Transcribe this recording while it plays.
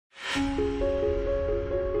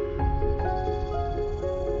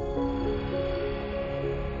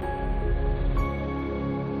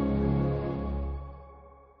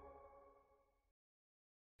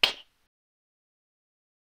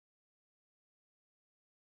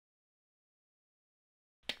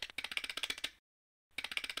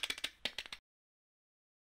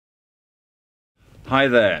Hi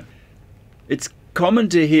there. It's common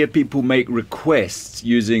to hear people make requests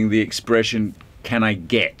using the expression, "Can I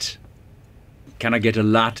get?" "Can I get a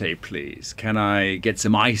latte, please?" "Can I get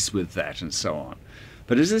some ice with that?" and so on.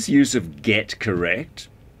 But is this use of "get" correct?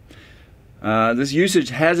 This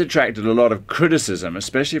usage has attracted a lot of criticism,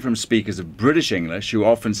 especially from speakers of British English, who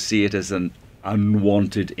often see it as an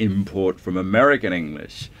unwanted import from American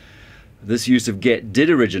English. This use of "get"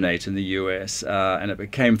 did originate in the US, and it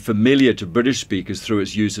became familiar to British speakers through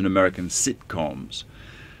its use in American sitcoms.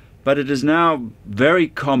 But it is now very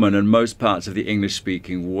common in most parts of the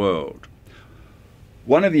English-speaking world.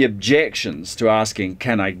 One of the objections to asking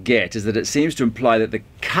 "can I get" is that it seems to imply that the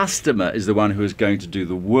customer is the one who is going to do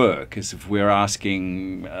the work, as if we're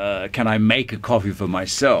asking, "can I make a coffee for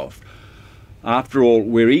myself?" After all,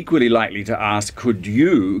 we're equally likely to ask, "could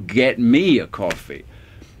you get me a coffee?"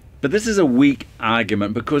 But this is a weak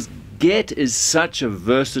argument because "get" is such a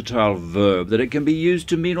versatile verb that it can be used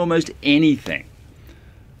to mean almost anything.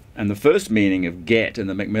 And the first meaning of "get" in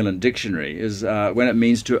the Macmillan dictionary is when it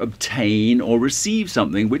means to obtain or receive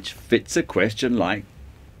something, which fits a question like,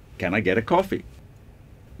 "Can I get a coffee?"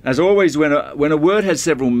 As always, when a word has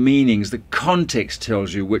several meanings, the context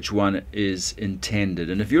tells you which one is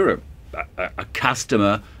intended. And if you're a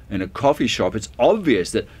customer in a coffee shop, it's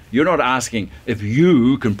obvious that you're not asking if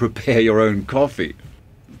you can prepare your own coffee.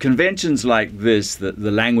 Conventions like this,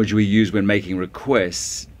 the language we use when making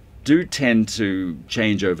requests, do tend to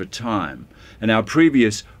change over time. In our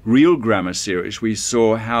previous Real Grammar series, we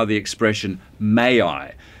saw how the expression "may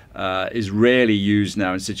I" is rarely used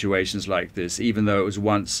now in situations like this, even though it was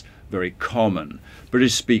once very common.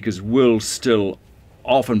 British speakers will still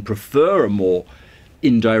often prefer a more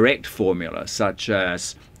indirect formula, such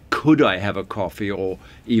as "could I have a coffee?" or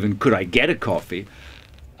even "could I get a coffee?"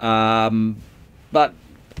 But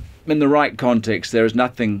in the right context, there is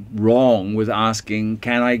nothing wrong with asking,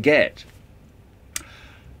 "can I get?"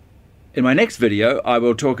 In my next video, I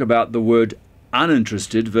will talk about the word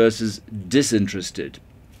uninterested versus disinterested.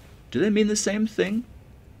 Do they mean the same thing?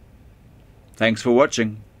 Thanks for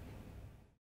watching.